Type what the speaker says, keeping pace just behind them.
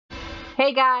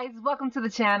Hey guys, welcome to the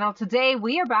channel. Today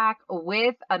we are back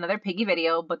with another Piggy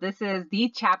video, but this is the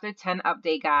chapter 10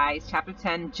 update, guys. Chapter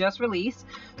 10 just released.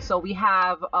 So we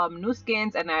have new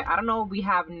skins, and I don't know if we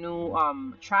have new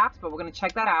traps, but we're gonna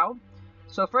check that out.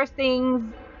 So first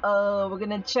things we're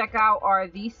gonna check out are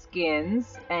these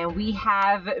skins, and we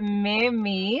have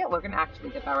Mimi. We're gonna actually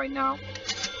get that right now.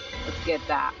 Let's get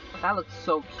that. That looks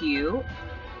so cute.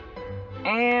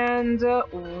 And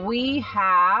we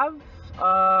have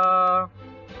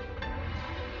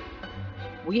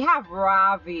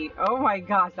Robby. Oh my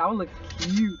gosh, that one looks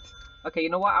cute. Okay, you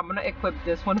know what? I'm gonna equip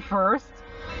this one first.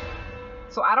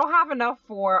 So I don't have enough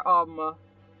for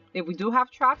if we do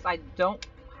have traps, I don't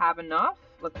have enough.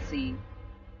 Let's see.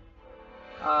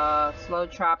 Slow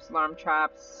traps, alarm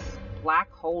traps,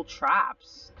 black hole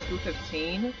traps.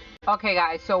 215. Okay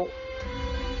guys, so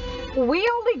we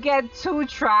only get 2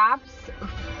 traps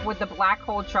with the black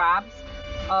hole traps.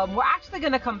 We're actually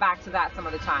going to come back to that some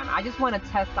other time. I just want to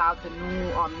test out the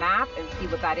new map and see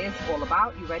what that is all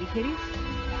about. You ready, kitties?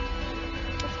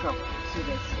 Let's go. Let's do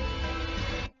this.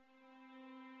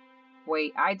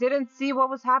 Wait, I didn't see what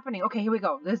was happening. Okay, here we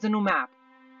go. There's the new map.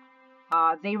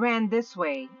 They ran this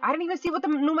way. I didn't even see what the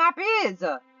new map is.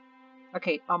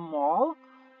 Okay, a mall?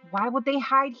 Why would they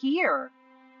hide here?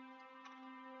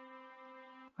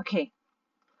 Okay.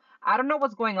 I don't know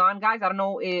what's going on, guys. I don't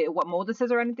know what mode this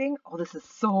is or anything. Oh, this is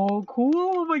so cool.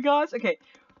 Oh my gosh. Okay.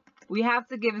 We have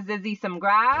to give Zizzy some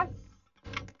grass.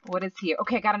 What is here?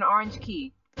 Okay, I got an orange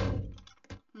key.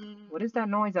 What is that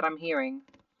noise that I'm hearing?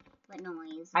 What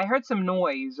noise? I heard some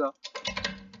noise.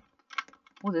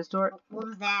 Oh, this door. What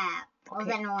was that? What was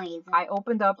that noise? I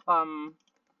opened up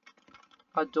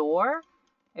a door.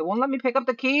 It won't let me pick up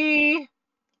the key.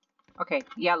 Okay,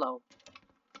 yellow.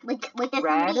 Wait, there's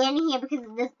somebody in here because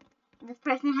this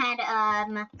person had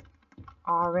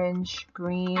orange,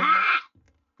 green. Ah!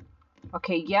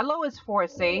 Okay, yellow is for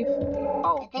safe.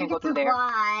 Oh, can't go through there.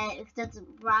 It's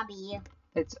Robby.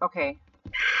 It's okay.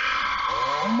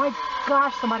 Oh my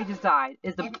gosh, somebody just died.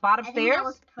 Is the bot upstairs? I think that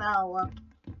was Pro.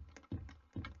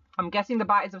 I'm guessing the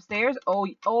bot is upstairs.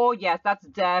 Oh yes, that's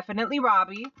definitely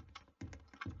Robby.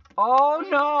 Oh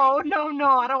no,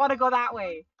 I don't want to go that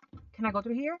way. Can I go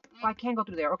through here? Oh, I can't go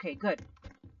through there. Okay, good.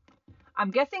 I'm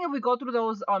guessing if we go through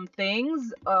those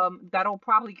things, that'll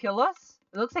probably kill us.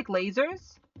 It looks like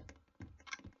lasers.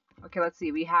 Okay, let's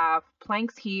see. We have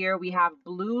planks here. We have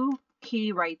blue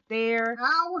key right there.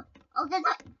 Oh, there's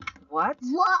a... What?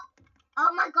 What?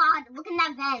 Oh my god, look in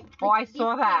that vent. Oh, I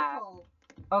saw that.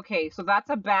 Okay, so that's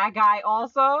a bad guy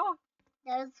also?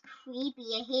 That was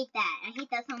creepy. I hate that. I hate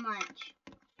that so much.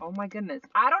 Oh my goodness.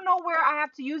 I don't know where I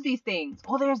have to use these things.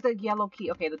 Oh, there's the yellow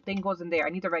key. Okay, the thing goes in there. I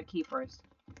need the red key first.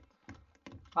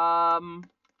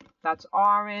 That's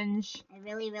orange. I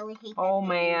really hate that. Oh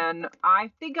man, I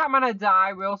think I'm gonna die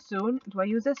real soon. Do I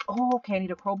use this? Oh, okay, I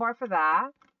need a crowbar for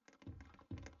that.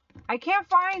 I can't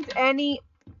find any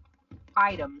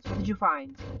items. What did you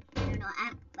find? I don't know.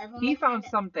 He found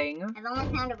something. I've only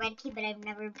found a red key, but I've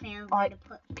never found where to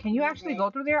put. Can you actually go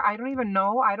through there? I don't even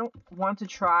know. I don't want to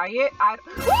try it.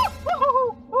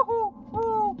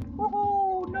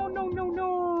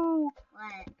 No.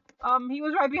 What? He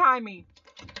was right behind me.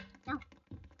 No.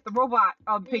 The robot,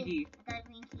 Piggy. I got a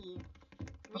green key.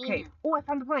 Okay. Oh, I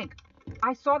found the plank.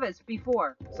 I saw this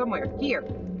before. Somewhere. Here.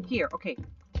 Okay.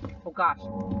 Oh, gosh.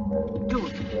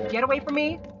 Dude, get away from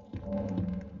me.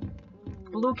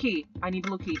 Blue key. I need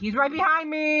blue key. He's right behind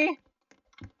me.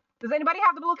 Does anybody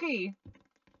have the blue key?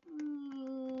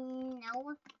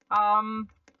 No. I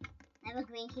have a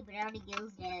green key, but I already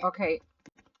used it. Okay.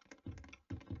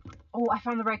 Oh, I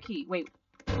found the red key. Wait.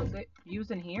 Was it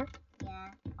used in here?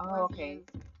 Yeah. Oh, okay.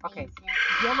 Okay.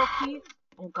 Yellow key.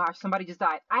 Oh gosh, somebody just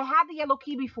died. I had the yellow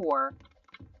key before.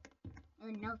 Oh,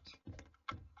 note.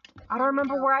 I don't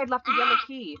remember where I left the yellow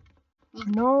key.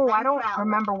 No, I don't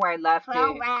remember where I left it.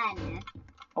 Ran.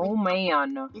 Oh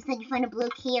man. You said you found a blue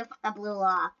key or a blue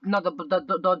lock. No,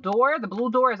 the door, the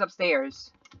blue door is upstairs.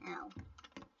 Oh.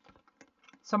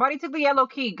 Somebody took the yellow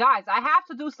key. Guys, I have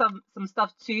to do some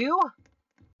stuff too.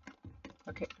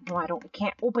 Okay, no, I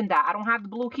can't open that. I don't have the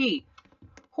blue key.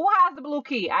 Who has the blue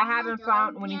key? I haven't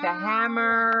found. We need the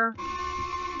hammer.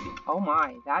 Oh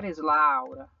my, that is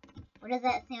loud. What does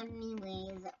that sound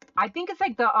anyways? I think it's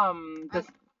like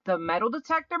the metal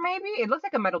detector, maybe? It looks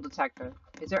like a metal detector.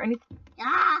 Is there any...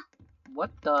 Ah!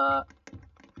 What the...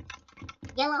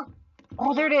 Yellow.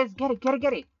 Oh, there it is. Get it. How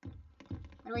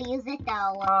do I use it,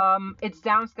 though? It's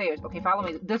downstairs. Okay, follow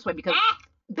me this way, because... Ah!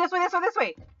 This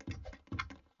way!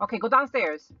 Okay, go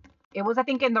downstairs. It was, I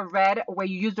think, in the red, where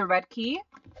you used the red key.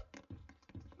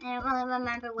 I don't really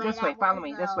remember where This way, follow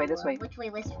me. This way. Which way?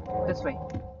 This way.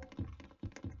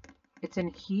 It's in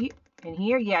here. In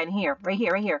here? Yeah, in here. Right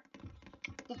here, right here.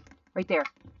 Yeah. Right there.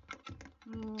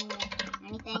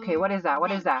 Anything? Okay, what is that?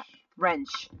 What is that?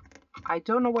 Wrench. I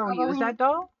don't know where we use that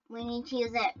though. We need to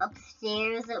use it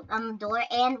upstairs on the door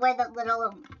and where the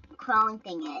little crawling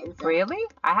thing is. Really?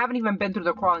 I haven't even been through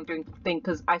the crawling thing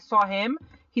because I saw him.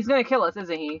 He's gonna kill us,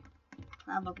 isn't he?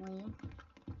 Probably.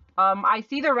 I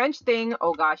see the wrench thing.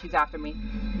 Oh gosh, he's after me.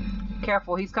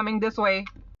 Careful, he's coming this way.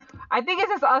 I think it's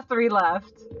just us three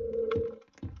left.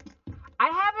 I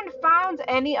haven't found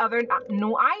any other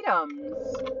new items.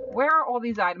 Where are all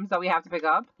these items that we have to pick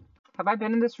up? Have I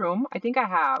been in this room? I think I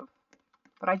have.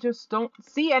 But I just don't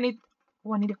see any.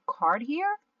 Oh, I need a card here?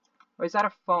 Or is that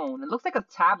a phone? It looks like a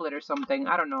tablet or something.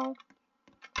 I don't know.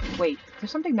 Wait, there's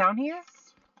something down here?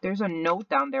 There's a note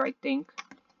down there, I think.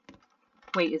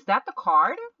 Wait, is that the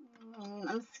card?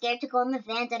 I'm scared to go in the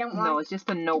vent. I don't want. No, it's just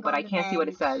a note, but I can't see what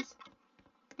it says.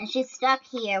 And she's stuck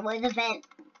here where the vent.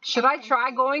 Should I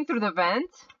try going through the vent?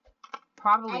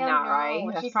 Probably not, right?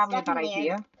 That's probably a bad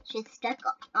idea. She's stuck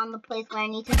on the place where I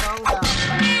need to go, though.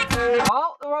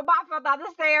 Oh, the robot fell down the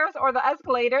stairs or the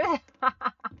escalator.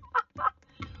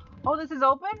 Oh, this is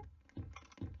open?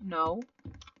 No.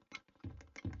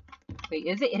 Wait,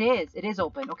 is it? It is. It is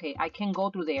open. Okay, I can go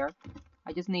through there.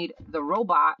 I just need the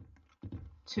robot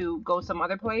to go some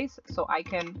other place so I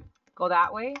can go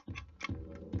that way.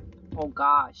 Oh,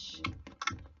 gosh.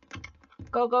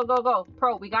 Go, go, go, go.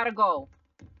 Pro, we gotta go.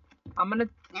 I'm gonna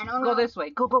go this way.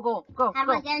 Go, go, go, go. How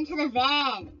do I get into the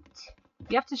vent?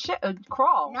 You have to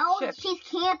crawl. No, shift. she's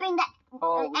camping the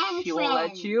entrance. She won't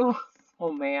let you?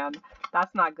 Oh, man.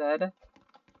 That's not good.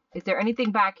 Is there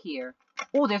anything back here?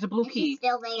 Oh, there's a blue key. She's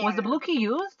still there. Was the blue key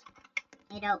used?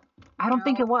 I don't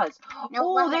think it was.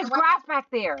 No, oh, there's grass back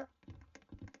there.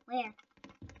 Where?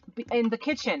 In the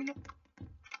kitchen.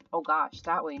 Oh, gosh.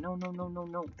 That way. No, no, no, no,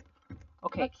 no.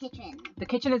 Okay. The kitchen. The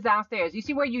kitchen is downstairs. You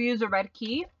see where you use the red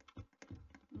key?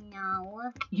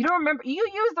 No. You don't remember? You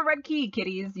used the red key,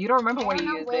 kitties. You don't remember where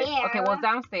you used it. Okay, well, it's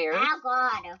downstairs. Oh,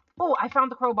 God. Oh, I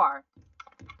found the crowbar.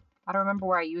 I don't remember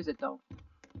where I use it, though.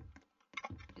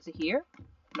 Is it here?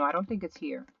 No, I don't think it's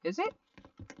here. Is it?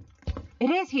 It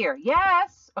is here.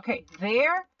 Yes. Okay,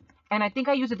 there. And I think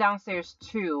I use it downstairs,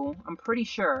 too. I'm pretty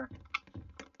sure.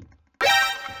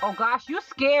 Oh, gosh, you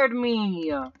scared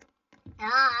me.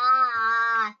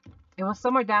 Ah. It was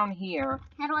somewhere down here.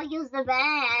 How do I use the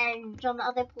bench on the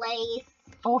other place?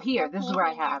 Oh, here. This is where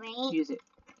I have to use it.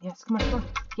 Yes, come on, come on.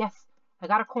 Yes, I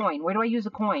got a coin. Where do I use a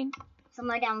coin?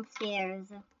 Somewhere downstairs.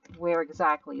 Where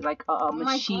exactly? Like a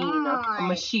machine. A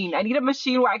machine. I need a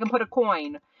machine where I can put a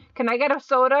coin. Can I get a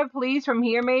soda, please, from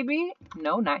here, maybe?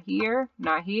 No, not here.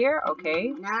 Not here. Okay.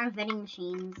 Not on vending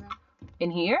machines. In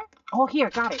here? Oh,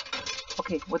 here. Got it.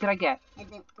 Okay, what did I get? I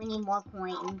think we need more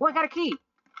coins. Oh, I got a key.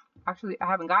 Actually, I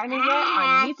haven't gotten it yet.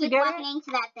 I need to get it. Into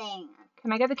that thing.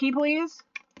 Can I get the key, please?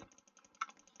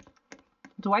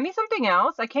 Do I need something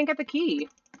else? I can't get the key.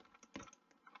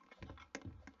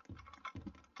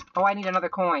 Oh, I need another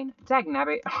coin.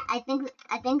 Dagnabbit. I think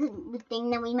the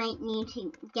thing that we might need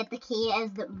to get the key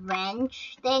is the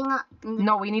wrench thing.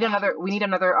 No, we need another.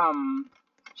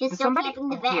 She's still camping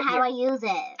the vent. How do I use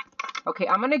it? Okay,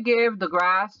 I'm gonna give the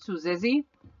grass to Zizzy,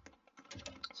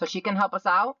 so she can help us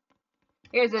out.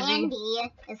 Here, Zizzy.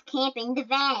 Andy is camping the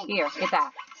vent. Here, get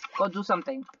that. Go do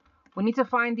something. We need to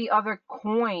find the other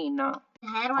coin.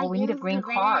 How do I we need a green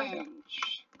card.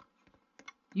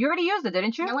 You already used it,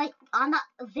 didn't you? No, wait, on the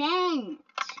vent.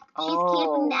 She's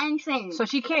camping the entrance. So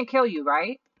she can't kill you,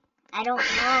 right? I don't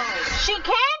know. She can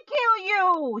kill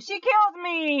you! She killed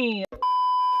me!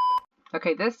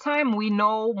 Okay, this time we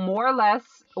know more or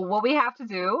less what we have to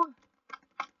do.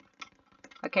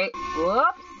 Okay,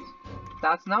 whoops.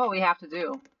 That's not what we have to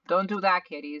do. Don't do that,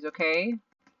 kitties, okay?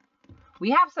 We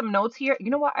have some notes here. You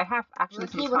know what? I have actually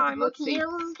some time. Let's see.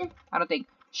 I don't think.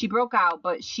 She broke out,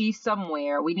 but she's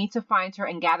somewhere. We need to find her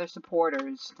and gather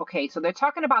supporters. Okay, so they're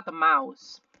talking about the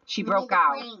mouse. She broke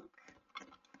out.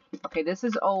 Okay, this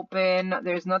is open.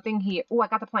 There's nothing here. Oh, I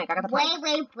got the plank. I got the plank.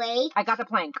 Wait. I got the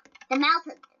plank. The mouse.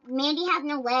 Mandy has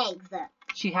no legs.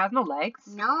 She has no legs?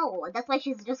 No, that's why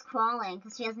she's just crawling,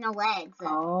 because she has no legs.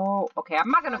 Oh, okay.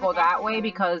 I'm not going to go that way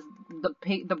because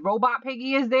the robot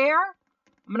piggy is there.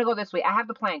 I'm going to go this way. I have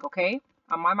the plank, okay?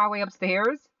 I'm on my way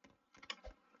upstairs.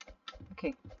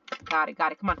 Okay. Got it.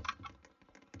 Come on.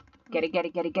 Get it.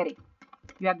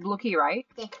 You have the blue key, right?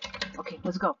 Yeah. Okay,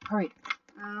 let's go. Hurry.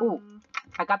 Oh,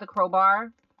 I got the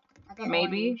crowbar.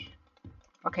 Maybe. Orange.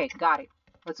 Okay, got it.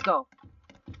 Let's go.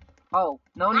 Oh,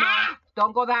 no.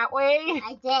 Don't go that way.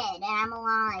 I did, and I'm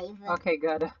alive. Okay,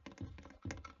 good.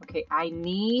 Okay, I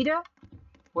need...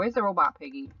 Where's the robot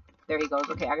piggy? There he goes.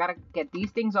 Okay, I gotta get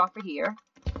these things off of here.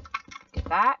 Get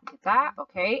that. Get that.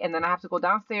 Okay. And then I have to go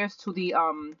downstairs to the,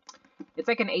 it's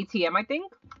like an ATM, I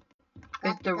think.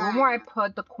 Is the room where I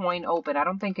put the coin open? I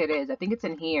don't think it is. I think it's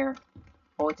in here.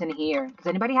 Oh, it's in here. Does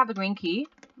anybody have the green key?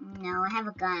 No, I have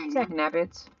a gun. Check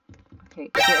nabbits. Okay,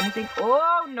 is there anything?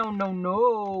 Oh, no, no,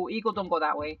 no. Eagle, don't go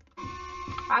that way.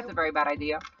 That's a very bad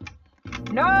idea.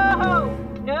 No!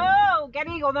 No! Get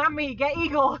Eagle, not me. Get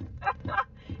Eagle.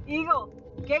 Eagle.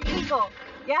 Get Eagle.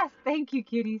 Yes, thank you,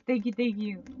 cuties. Thank you, thank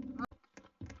you.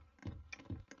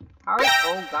 Alright.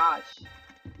 Oh, gosh.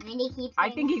 I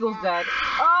think Eagle's dead.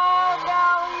 Oh,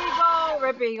 no, Eagle!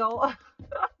 Rip Eagle.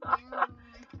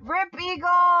 Rip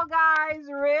Eagle, guys.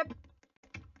 Rip.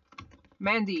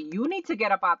 Mandy, you need to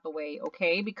get up out the way,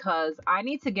 okay? Because I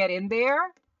need to get in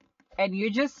there, and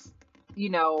you're just, you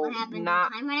know,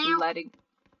 not letting...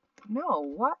 No,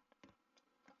 what?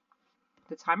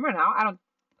 The timer now? I don't...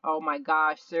 Oh my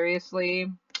gosh,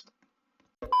 seriously?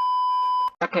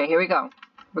 Okay, here we go.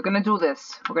 We're gonna do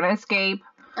this. We're gonna escape.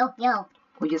 Oh, yo.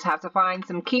 We just have to find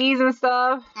some keys and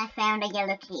stuff. I found a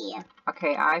yellow key.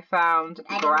 Okay, I found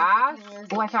grass.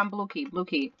 Oh, I found blue key. Blue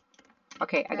key.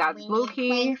 Okay, I got blue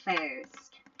key.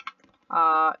 First.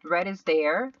 Red is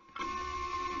there.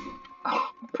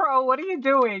 Oh, bro, what are you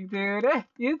doing, dude?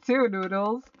 You too,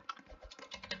 Noodles.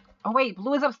 Oh, wait,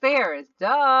 blue is upstairs.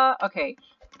 Duh. Okay.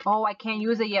 Oh, I can't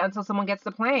use it yet until someone gets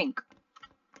the plank.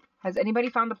 Has anybody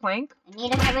found the plank? I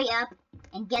need to hurry up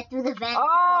and get through the vent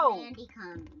before Mandy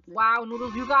comes. Wow,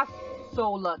 Noodles, you got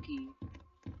so lucky.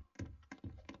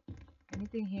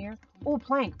 Anything here? Oh,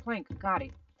 plank. Got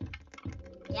it.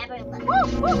 Yeah, but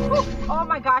oh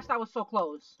my gosh, that was so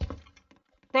close.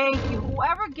 Thank you.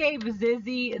 Whoever gave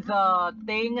Zizzy the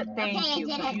thing, thank you,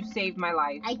 because you saved my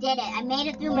life. I did it. I made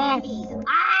it through Mandy.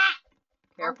 Ah!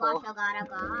 Careful. Oh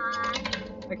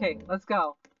God. Okay, let's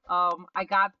go. I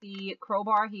got the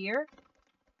crowbar here.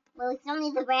 Well, we still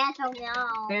need the branch. Oh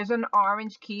no. There's an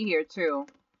orange key here too.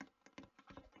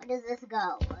 Where does this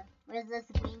go? Where does this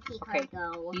green key card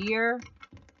go? Here.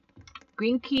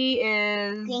 Green key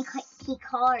is... Green key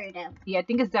card. Yeah, I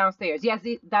think it's downstairs. Yes,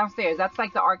 downstairs. That's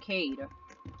like the arcade.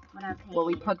 What arcade? Where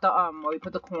we put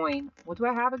the coin. What do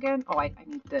I have again? Oh, I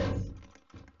need this.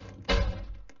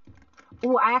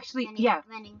 Oh, I actually...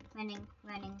 Running.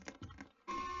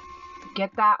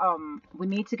 Get that, we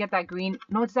need to get that green...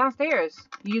 No, it's downstairs.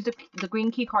 You use the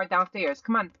green key card downstairs.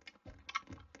 Come on.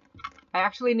 I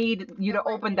actually need you to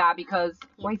open that because...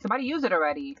 Wait, somebody used it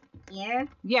already. Here?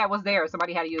 Yeah, it was there.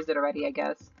 Somebody had used it already, I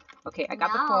guess. Okay, I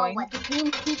got the coin. No, the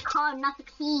green key card, not the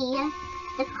key.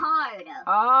 The card.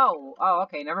 Oh,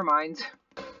 okay, never mind.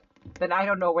 Then I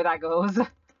don't know where that goes.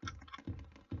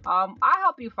 I'll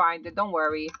help you find it. Don't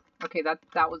worry. Okay,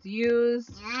 that was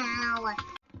used. Ow.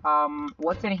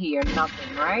 What's in here?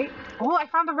 Nothing, right? Oh, I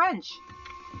found the wrench.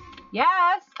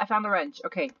 Yes, I found the wrench.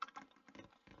 Okay.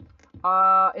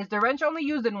 Is the wrench only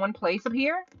used in one place up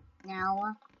here?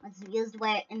 No, it's used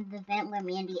in the vent where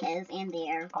Mandy is and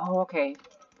there. Oh, okay.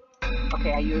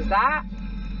 Okay, I used that.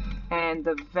 And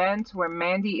the vent where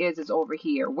Mandy is over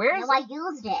here. Where's... No, I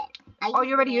used it. Oh,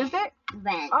 you already used it?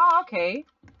 Wrench. Oh, okay.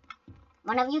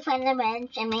 Whenever you find the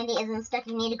wrench and Mandy isn't stuck,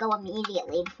 you need to go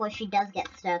immediately before she does get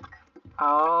stuck.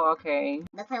 Oh, okay.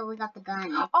 That's how we got the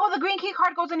gun. Oh, the green key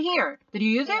card goes in here. Did you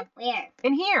use it? Where?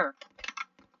 In here.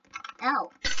 Oh.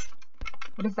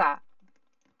 What is that?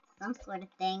 Some sort of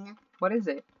thing. What is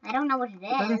it? I don't know what it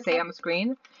is. It doesn't say on the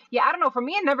screen? Yeah, I don't know. For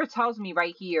me, it never tells me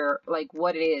right here, like,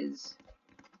 what it is.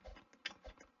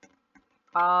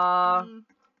 Now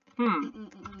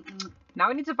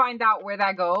we need to find out where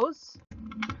that goes.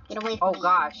 Get away from me. Oh,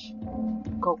 gosh.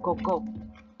 Go.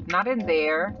 Not in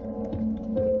there.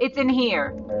 It's in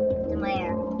here.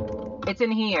 Where? It's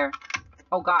in here.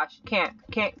 Oh, gosh. Can't.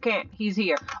 He's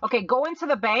here. Okay, go into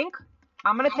the bank.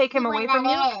 I'm gonna take him away from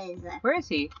you. Where is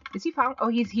he? Is he found? Oh,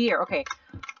 he's here. Okay.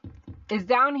 Is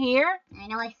down here? I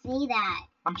know, I see that.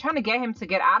 I'm trying to get him to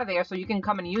get out of there so you can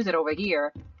come and use it over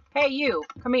here. Hey, you.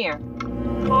 Come here.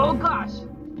 Oh, gosh.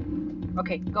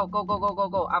 Okay, go.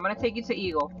 I'm gonna take you to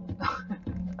Eagle.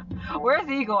 Where's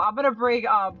Eagle? I'm gonna bring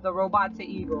the robot to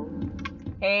Eagle.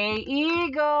 Hey,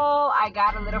 Eagle. I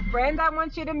got a little friend I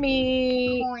want you to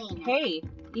meet. Coin. Hey,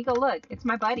 Eagle, look. It's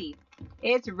my buddy.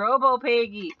 It's Robby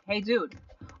Piggy. Hey, dude.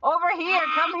 Over here.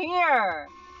 Come here.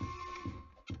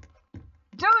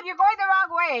 Dude, you're going the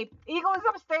wrong way. Eagle is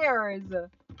upstairs.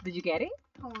 Did you get it?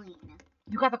 Coin.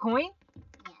 You got the coin?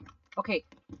 Yeah. Okay.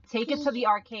 Take it to the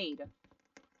arcade.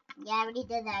 Yeah, I already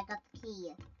did that. I got the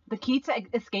key. The key to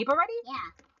escape already?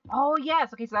 Yeah. Oh,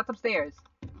 yes. Okay, so that's upstairs.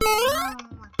 Oh,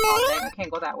 dang. I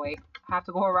can't go that way. I have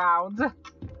to go around.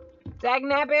 Dag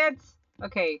nabbits.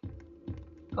 Okay.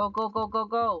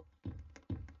 Go.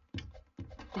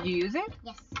 Did you use it?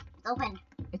 Yes, it's open.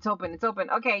 It's open. It's open.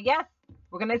 Okay, yes.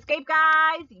 We're going to escape,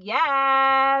 guys.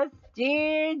 Yes.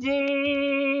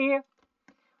 GG.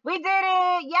 We did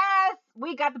it. Yes.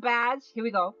 We got the badge. Here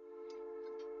we go.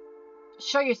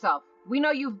 Show yourself. We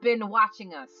know you've been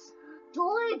watching us.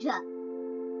 George.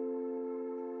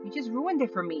 You just ruined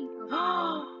it for me.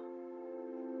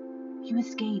 You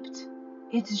escaped.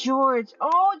 It's George.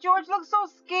 Oh, George looks so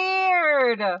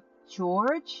scared.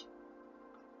 George?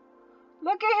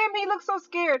 Look at him. He looks so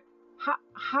scared.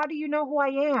 How do you know who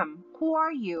I am? Who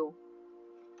are you?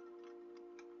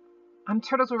 I'm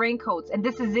Turtles with Raincoats, and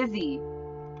this is Izzy.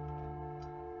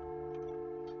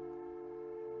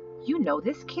 You know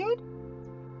this kid?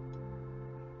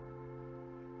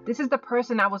 This is the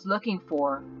person I was looking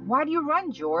for. Why do you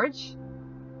run, George?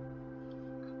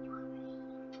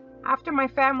 After my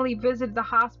family visited the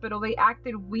hospital, they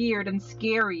acted weird and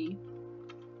scary.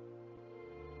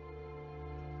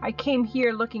 I came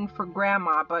here looking for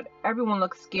Grandma, but everyone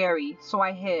looked scary, so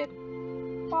I hid.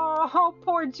 Oh,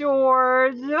 poor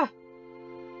George.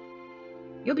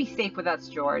 You'll be safe with us,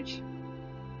 George.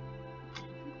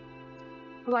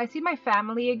 Will I see my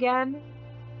family again?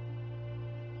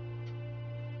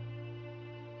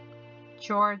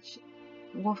 George,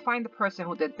 we'll find the person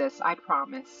who did this, I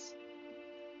promise.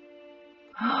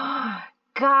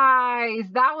 Guys,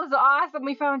 that was awesome.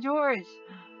 We found George.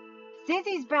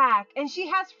 Zizzy's back, and she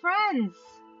has friends.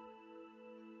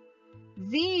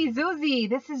 Zuzi,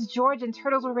 this is George and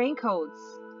Turtles with Raincoats.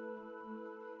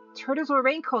 Turtles with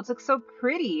Raincoats look so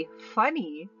pretty,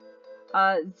 funny.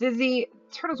 Zizzy,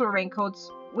 Turtles with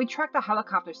Raincoats, we tracked a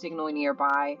helicopter signal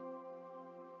nearby.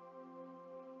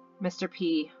 Mr.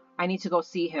 P, I need to go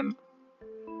see him.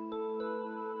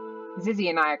 Zizzy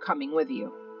and I are coming with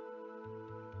you.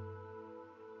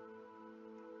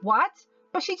 What?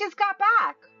 But she just got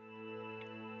back.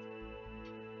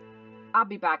 I'll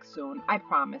be back soon, I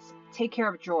promise. Take care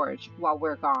of George while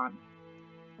we're gone.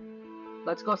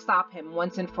 Let's go stop him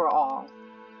once and for all.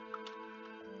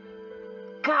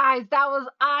 Guys, that was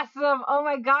awesome. Oh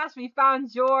my gosh, we found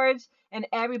George and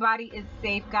everybody is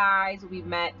safe, guys. We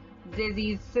met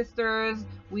Zizzy's sisters.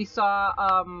 We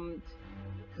saw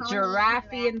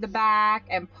Giraffe in the back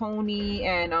and Pony,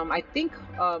 and I think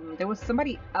there was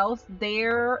somebody else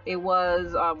there. It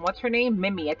was what's her name?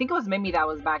 Mimi. I think it was Mimi that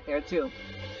was back there too.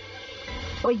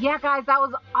 But yeah, guys, that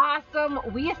was awesome.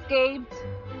 We escaped.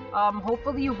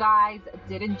 Hopefully you guys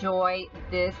did enjoy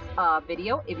this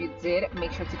video. If you did,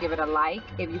 make sure to give it a like.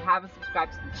 If you haven't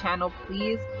subscribed to the channel,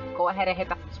 please go ahead and hit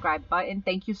that subscribe button.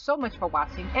 Thank you so much for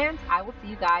watching, and I will see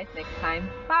you guys next time.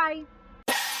 Bye.